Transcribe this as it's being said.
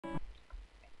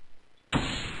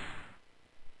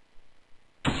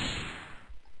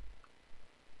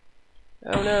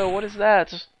Oh no, what is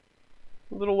that?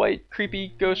 A little white,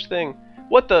 creepy ghost thing.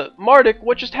 What the? Mardek,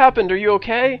 what just happened? Are you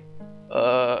okay?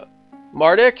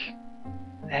 Mardek?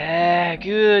 Ah,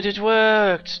 good, it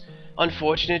worked.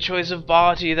 Unfortunate choice of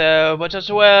body, though, but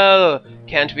as well.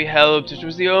 Can't be helped, it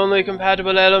was the only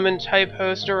compatible element type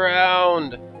host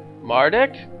around.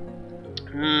 Mardek?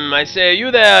 I say,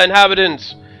 you there,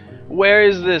 inhabitant! Where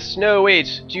is this? No,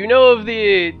 wait. Do you know of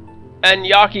the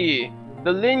Anyaki,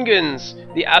 the Lingans,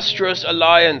 the Astros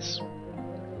Alliance?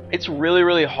 It's really,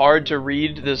 really hard to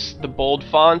read the bold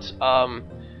font.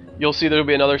 You'll see there'll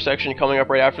be another section coming up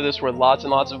right after this where lots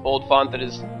and lots of bold font that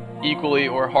is equally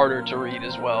or harder to read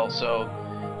as well, so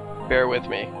bear with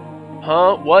me.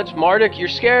 Huh? What? Mardek, you're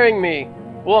scaring me.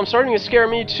 Well, I'm starting to scare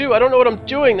me too. I don't know what I'm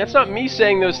doing. That's not me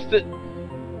saying those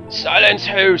Silence,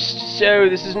 host! So,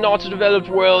 this is not a developed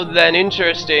world then.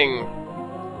 Interesting.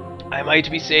 I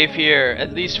might be safe here,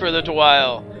 at least for a little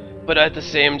while. But at the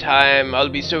same time, I'll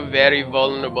be so very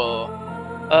vulnerable.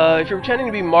 If you're pretending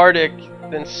to be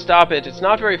Mardek, then stop it. It's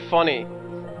not very funny.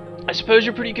 I suppose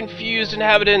you're pretty confused,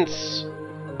 inhabitants.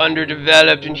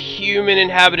 Underdeveloped and human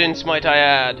inhabitants, might I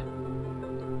add.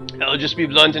 I'll just be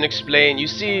blunt and explain. You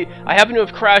see, I happen to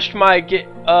have crashed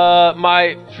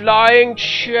my flying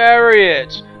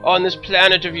chariot on this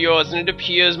planet of yours, and it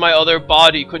appears my other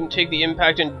body couldn't take the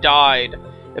impact and died.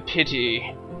 A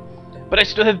pity. But I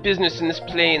still have business in this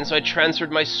plane, so I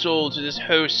transferred my soul to this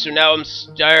host, so now I'm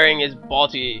staring his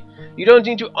body. You don't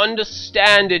need to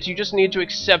understand it, you just need to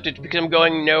accept it, because I'm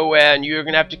going nowhere, and you're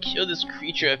gonna have to kill this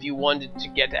creature if you wanted to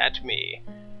get at me.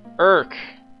 Irk.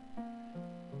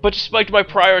 But despite my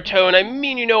prior tone, I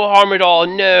mean you no harm at all.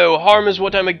 No, harm is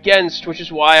what I'm against, which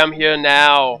is why I'm here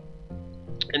now.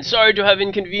 And sorry to have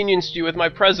inconvenienced you with my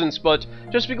presence, but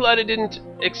just be glad I didn't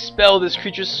expel this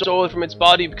creature's soul from its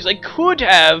body, because I could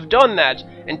have done that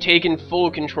and taken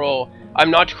full control. I'm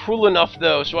not cruel enough,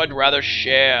 though, so I'd rather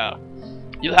share.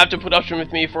 You'll have to put up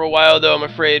with me for a while, though, I'm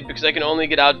afraid, because I can only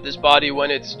get out of this body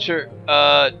when it's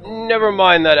never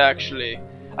mind that, actually.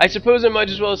 I suppose I might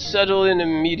as well settle in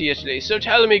immediately. So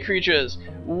tell me, creatures,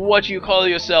 what you call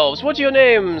yourselves? What are your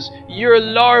names? You're a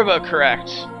larva, correct?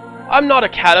 I'm not a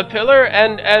caterpillar,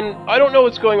 and I don't know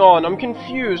what's going on. I'm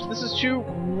confused. This is too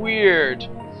weird.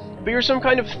 But you're some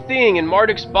kind of thing in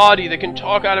Mardek's body that can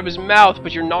talk out of his mouth,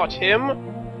 but you're not him?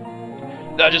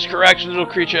 That is correct, little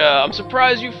creature. I'm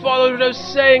surprised you followed what I was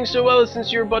saying so well,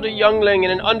 since you're but a youngling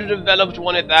and an underdeveloped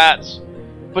one at that.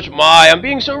 But my, I'm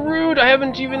being so rude. I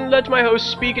haven't even let my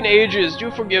host speak in ages.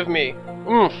 Do forgive me.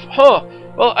 Huh.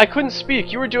 Well, I couldn't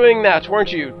speak. You were doing that,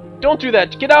 weren't you? Don't do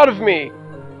that. Get out of me.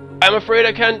 I'm afraid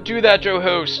I can't do that, O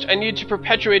host. I need to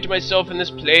perpetuate myself in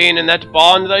this plane, and that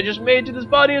bond that I just made to this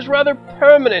body is rather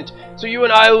permanent, so you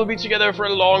and I will be together for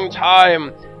a long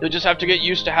time. You'll just have to get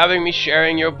used to having me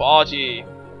sharing your body.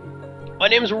 My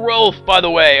name's Rolf, by the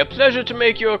way. A pleasure to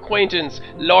make your acquaintance,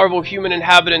 larval human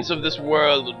inhabitants of this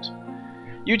world.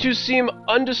 You two seem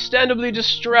understandably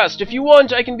distressed. If you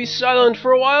want, I can be silent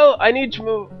for a while. I need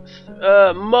to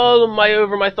mull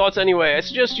over my thoughts anyway. I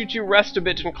suggest you two rest a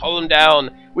bit and calm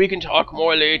down. We can talk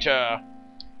more later.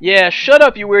 Yeah, shut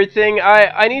up, you weird thing.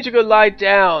 I need to go lie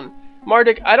down.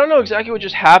 Mardek, I don't know exactly what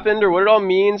just happened or what it all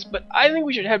means, but I think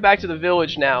we should head back to the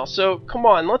village now. So, come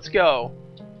on, let's go.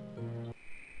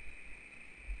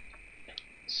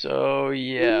 So,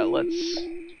 yeah, let's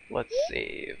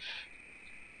save.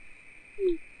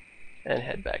 And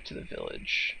head back to the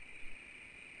village.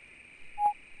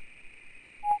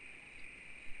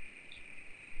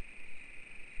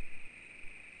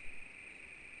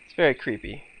 It's very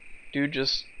creepy. Dude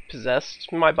just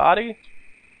possessed my body?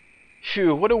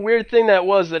 Phew, what a weird thing that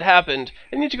was that happened.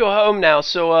 I need to go home now,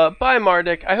 so bye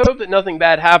Mardek. I hope that nothing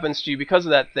bad happens to you because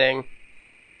of that thing.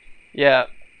 Yeah,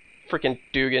 frickin'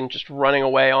 Dugan just running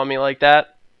away on me like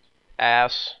that.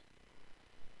 Ass.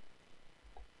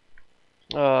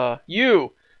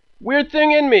 You! Weird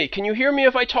thing in me! Can you hear me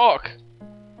if I talk?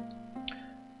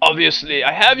 Obviously,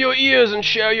 I have your ears and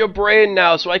share your brain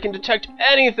now, so I can detect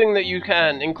anything that you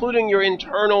can, including your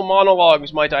internal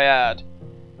monologues, might I add.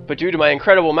 But due to my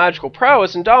incredible magical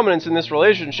prowess and dominance in this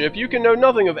relationship, you can know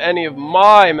nothing of any of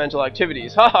my mental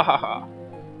activities. Ha ha ha ha.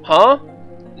 Huh?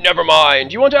 Never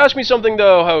mind. You want to ask me something,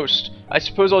 though, host? I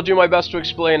suppose I'll do my best to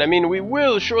explain. I mean, we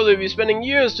will surely be spending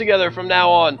years together from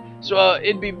now on, so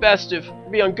it'd be best if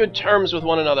we be on good terms with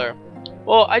one another.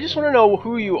 Well, I just want to know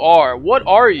who you are. What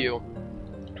are you?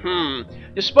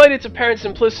 Despite its apparent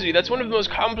simplicity, that's one of the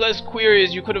most complex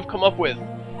queries you could have come up with.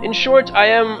 In short, I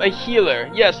am a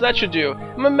healer. Yes, that should do.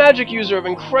 I'm a magic user of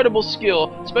incredible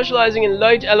skill, specializing in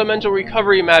light elemental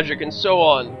recovery magic and so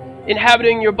on.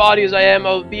 Inhabiting your body as I am,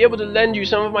 I'll be able to lend you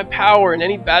some of my power in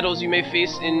any battles you may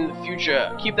face in the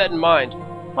future. Keep that in mind.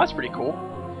 Well, that's pretty cool.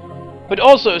 But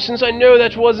also, since I know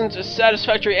that wasn't a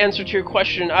satisfactory answer to your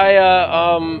question,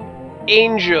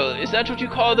 Angel, is that what you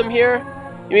call them here?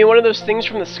 You mean one of those things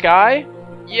from the sky?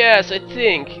 Yes, I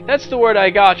think. That's the word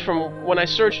I got from when I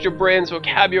searched your brain's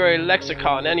vocabulary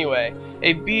lexicon, anyway.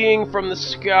 A being from the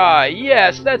sky.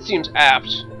 Yes, that seems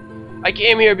apt. I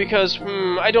came here because,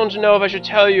 I don't know if I should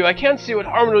tell you. I can't see what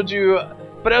harm it'll do,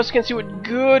 but I also can't see what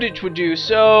good it would do,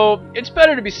 so it's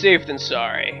better to be safe than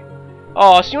sorry.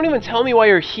 Oh, so you won't even tell me why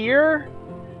you're here?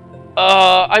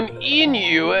 I'm in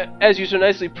you, as you so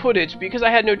nicely put it, because I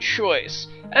had no choice.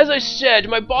 As I said,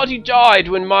 my body died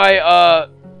when my,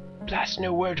 that's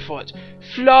no word for it,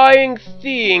 flying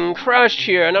thing crashed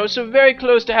here, and I was so very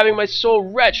close to having my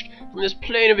soul wrenched from this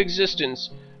plane of existence.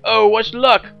 Oh, what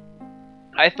luck!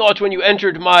 I thought when you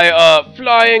entered my,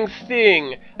 flying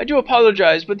thing. I do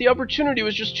apologize, but the opportunity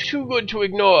was just too good to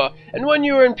ignore, and when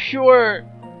you are in pure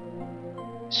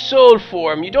soul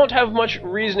form, you don't have much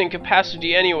reasoning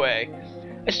capacity anyway.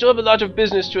 I still have a lot of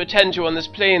business to attend to on this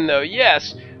plane, though.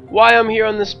 Yes, why I'm here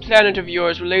on this planet of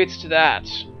yours relates to that.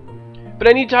 But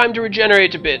I need time to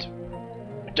regenerate a bit.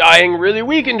 Dying really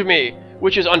weakened me,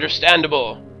 which is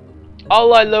understandable. I'll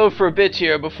lie low for a bit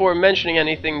here before mentioning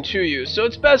anything to you, so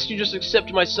it's best you just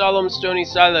accept my solemn, stony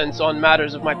silence on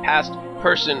matters of my past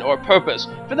person or purpose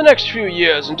for the next few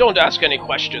years, and don't ask any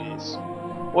questions.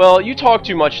 Well, you talk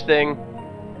too much, Thing.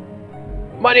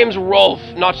 My name's Rolf,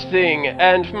 not Thing,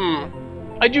 and,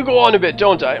 I do go on a bit,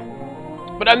 don't I?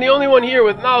 But I'm the only one here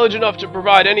with knowledge enough to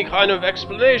provide any kind of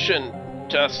explanation,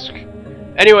 Tusk.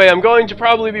 Anyway, I'm going to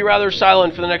probably be rather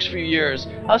silent for the next few years.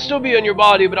 I'll still be in your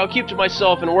body, but I'll keep to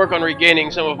myself and work on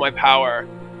regaining some of my power.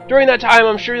 During that time,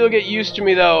 I'm sure you'll get used to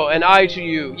me, though, and I to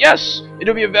you. Yes,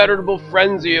 it'll be a veritable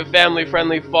frenzy of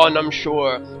family-friendly fun, I'm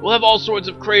sure. We'll have all sorts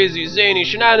of crazy, zany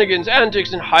shenanigans,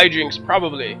 antics, and hijinks,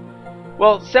 probably.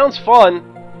 Well, sounds fun.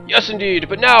 Yes, indeed,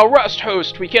 but now, rest,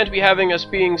 host. We can't be having us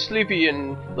being sleepy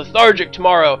and lethargic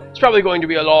tomorrow. It's probably going to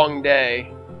be a long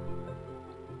day.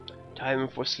 Time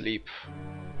for sleep.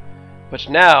 But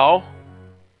now,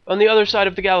 on the other side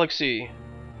of the galaxy,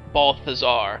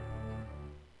 Balthazar.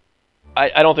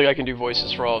 I don't think I can do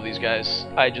voices for all of these guys.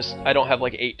 I don't have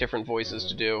like 8 different voices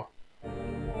to do.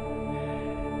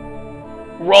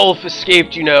 Rolf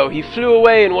escaped, you know. He flew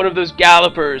away in one of those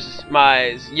gallopers.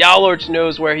 My Yowlert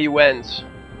knows where he went.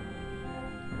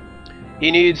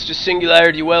 He needs to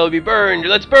singularity well be burned.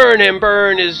 Let's burn him.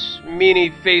 Burn his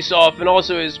meanie face off, and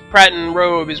also his pratin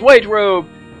robe, his white robe,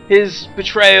 his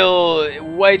betrayal,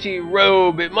 whitey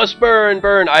robe. It must burn,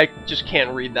 burn. I just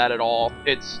can't read that at all.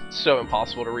 It's so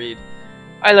impossible to read.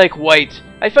 I like white.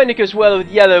 I find it goes well with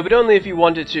yellow, but only if you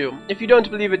want it to. If you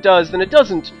don't believe it does, then it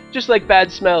doesn't. Just like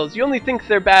bad smells. You only think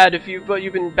they're bad but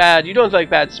you've been bad. You don't like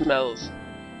bad smells.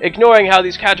 Ignoring how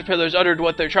these caterpillars uttered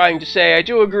what they're trying to say, I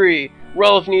do agree.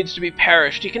 Rolf needs to be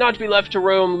perished. He cannot be left to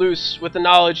roam loose with the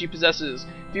knowledge he possesses.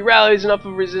 If he rallies enough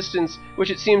of resistance,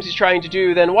 which it seems he's trying to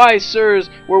do, then why,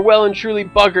 sirs, we're well and truly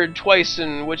buggered twice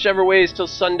in whichever ways till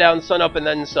sundown, sunup, and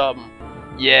then some.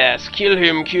 Yes, kill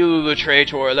him, kill the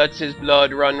traitor, lets his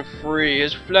blood run free,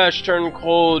 his flesh turn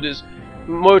cold, his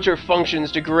motor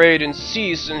functions degrade and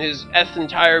cease, and his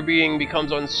entire being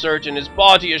becomes uncertain, his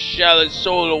body a shell, his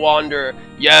soul a wander.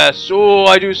 Yes, oh,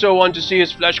 I do so want to see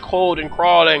his flesh cold and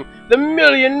crawling, the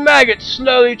million maggots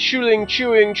slowly chewing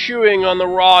on the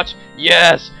rot.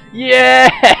 Yes,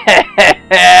 yes!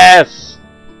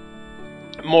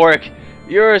 Morik,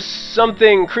 you're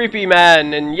something creepy,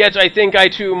 man, and yet I think I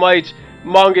too might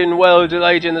Mongan well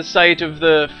delight in the sight of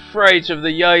the fright of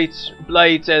the yite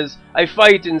blight as I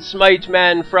fight and smite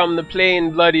man from the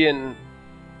plain bloodian.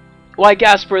 Why,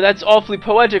 Gasper, that's awfully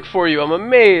poetic for you. I'm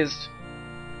amazed.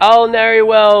 I'll nary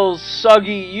well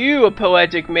soggy you a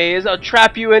poetic maze. I'll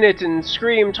trap you in it and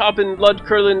scream toppin'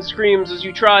 blood-curdling screams as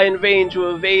you try in vain to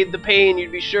evade the pain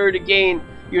you'd be sure to gain.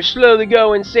 You'll slowly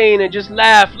go insane and just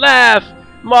laugh, laugh,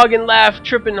 Mongan laugh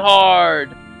trippin'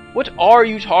 hard. What are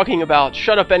you talking about?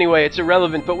 Shut up anyway, it's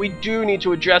irrelevant, but we do need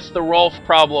to address the Rolf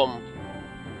problem.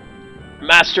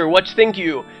 Master, what think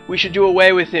you? We should do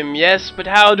away with him, yes, but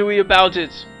how do we about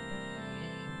it?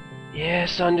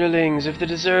 Yes, underlings, if the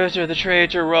deserter, the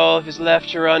traitor Rolf is left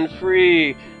to run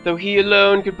free, though he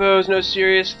alone could pose no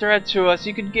serious threat to us,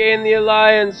 he could gain the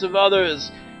alliance of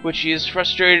others, which he is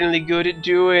frustratingly good at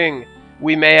doing.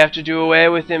 We may have to do away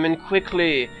with him, and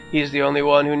quickly. He's the only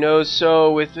one who knows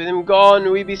so. With him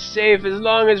gone, we be safe as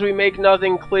long as we make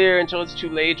nothing clear until it's too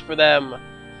late for them.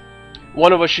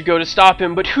 One of us should go to stop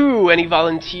him, but who? Any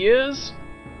volunteers?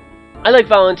 I like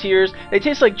volunteers. They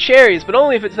taste like cherries, but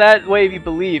only if it's that way if you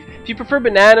believe. If you prefer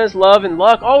bananas, love, and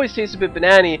luck, always taste a bit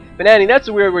banana-y. Banana-y, that's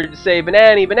a weird word to say.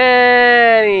 Banana-y,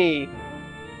 banana-y.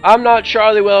 I'm not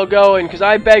Charlie Well going, because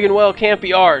I begging well can't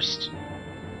be arsed.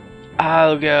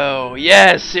 I'll go.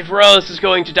 Yes, if Rollis is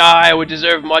going to die, I would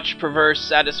deserve much perverse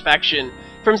satisfaction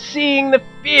from seeing the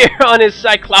fear on his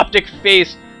cycloptic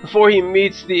face before he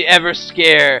meets the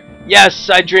ever-scare. Yes,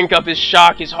 I'd drink up his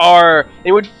shock, his horror, and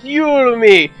it would fuel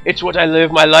me. It's what I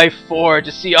live my life for,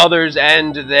 to see others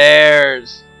end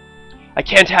theirs. I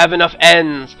can't have enough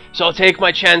ends, so I'll take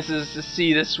my chances to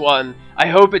see this one. I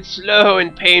hope it's slow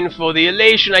and painful. The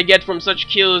elation I get from such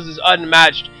kills is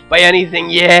unmatched by anything.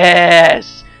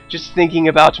 Yes! Just thinking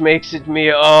about makes it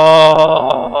me.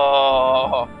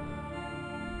 Oh.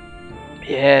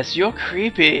 Yes, you're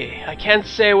creepy. I can't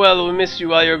say well we'll miss you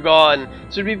while you're gone,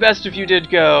 so it'd be best if you did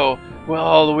go. We'll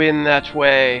all win that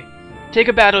way. Take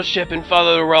a battleship and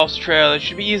follow Rolf's trail. It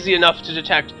should be easy enough to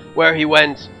detect where he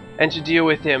went and to deal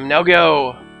with him. Now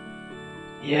go.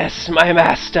 Yes, my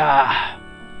master.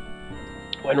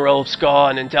 When Rolf's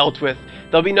gone and dealt with,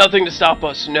 there'll be nothing to stop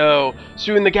us, no.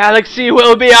 Soon the galaxy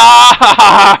will be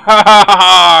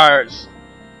ours!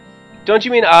 Don't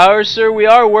you mean ours, sir? We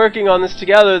are working on this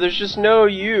together. There's just no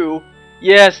you.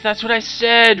 Yes, that's what I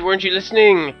said. Weren't you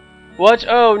listening? What?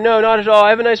 Oh, no, not at all.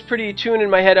 I have a nice pretty tune in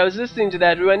my head. I was listening to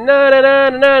that. We went na na na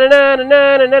na na na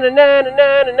na na na na na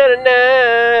na na na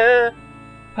na.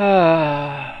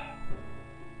 Ah.